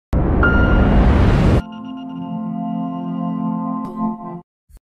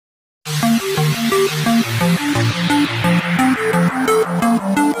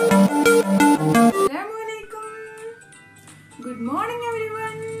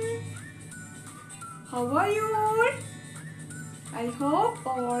How are you all? I hope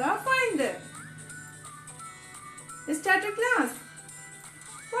all are fine there. Let's start a class.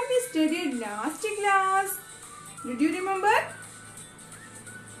 What we studied last class? Did you remember?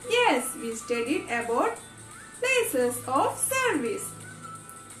 Yes, we studied about places of service.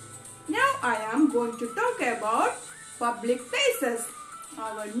 Now I am going to talk about public places.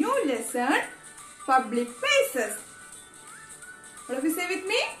 Our new lesson, public places. What do you say with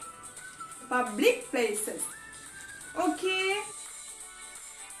me? Public places. Okay.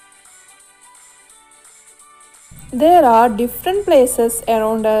 There are different places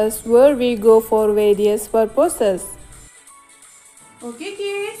around us where we go for various purposes. Okay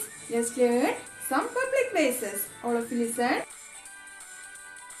kids, let's learn some public places. All of you listen.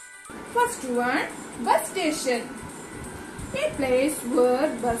 First one, bus station. A place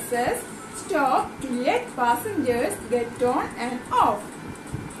where buses stop to let passengers get on and off.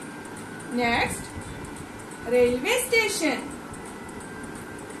 Next, railway station.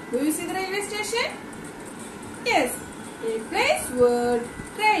 Do you see the railway station? Yes, a place where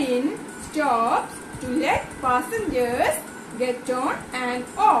train stops to let passengers get on and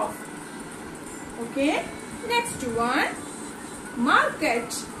off. Okay, next one,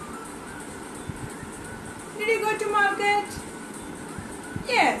 market. Did you go to market?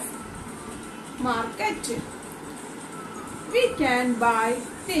 Yes, market. We can buy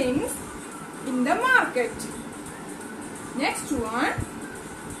things in the market. Next one,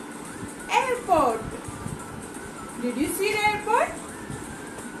 airport. Did you see the airport?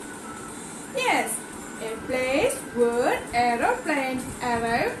 Yes, a place where aeroplanes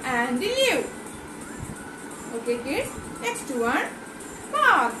arrive and leave. Okay kids, next one,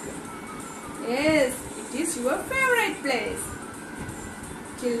 park. Yes, it is your favorite place.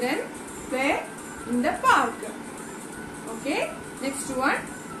 Children play in the park. Okay, next one,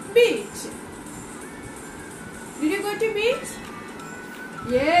 beach. Did you go to beach?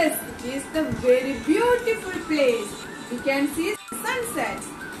 Yes, it is the very beautiful place. We can see sunset.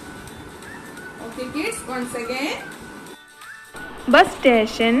 Okay kids, once again. Bus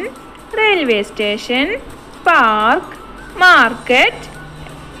station, railway station, park, market,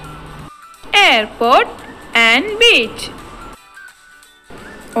 airport and beach.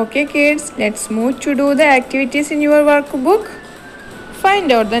 Okay kids, let's move to do the activities in your workbook.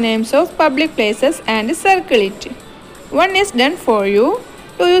 Find out the names of public places and circle it. One is done for you.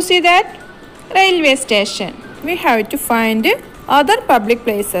 Do you see that? Railway station. We have to find other public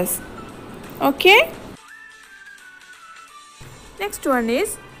places. Okay? Next one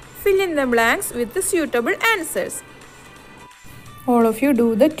is fill in the blanks with the suitable answers. All of you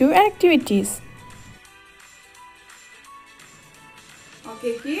do the two activities.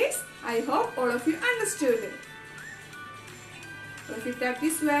 Okay kids, I hope all of you understood. If you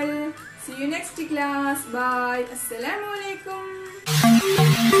practice well, see you next class. Bye. Assalamu alaikum.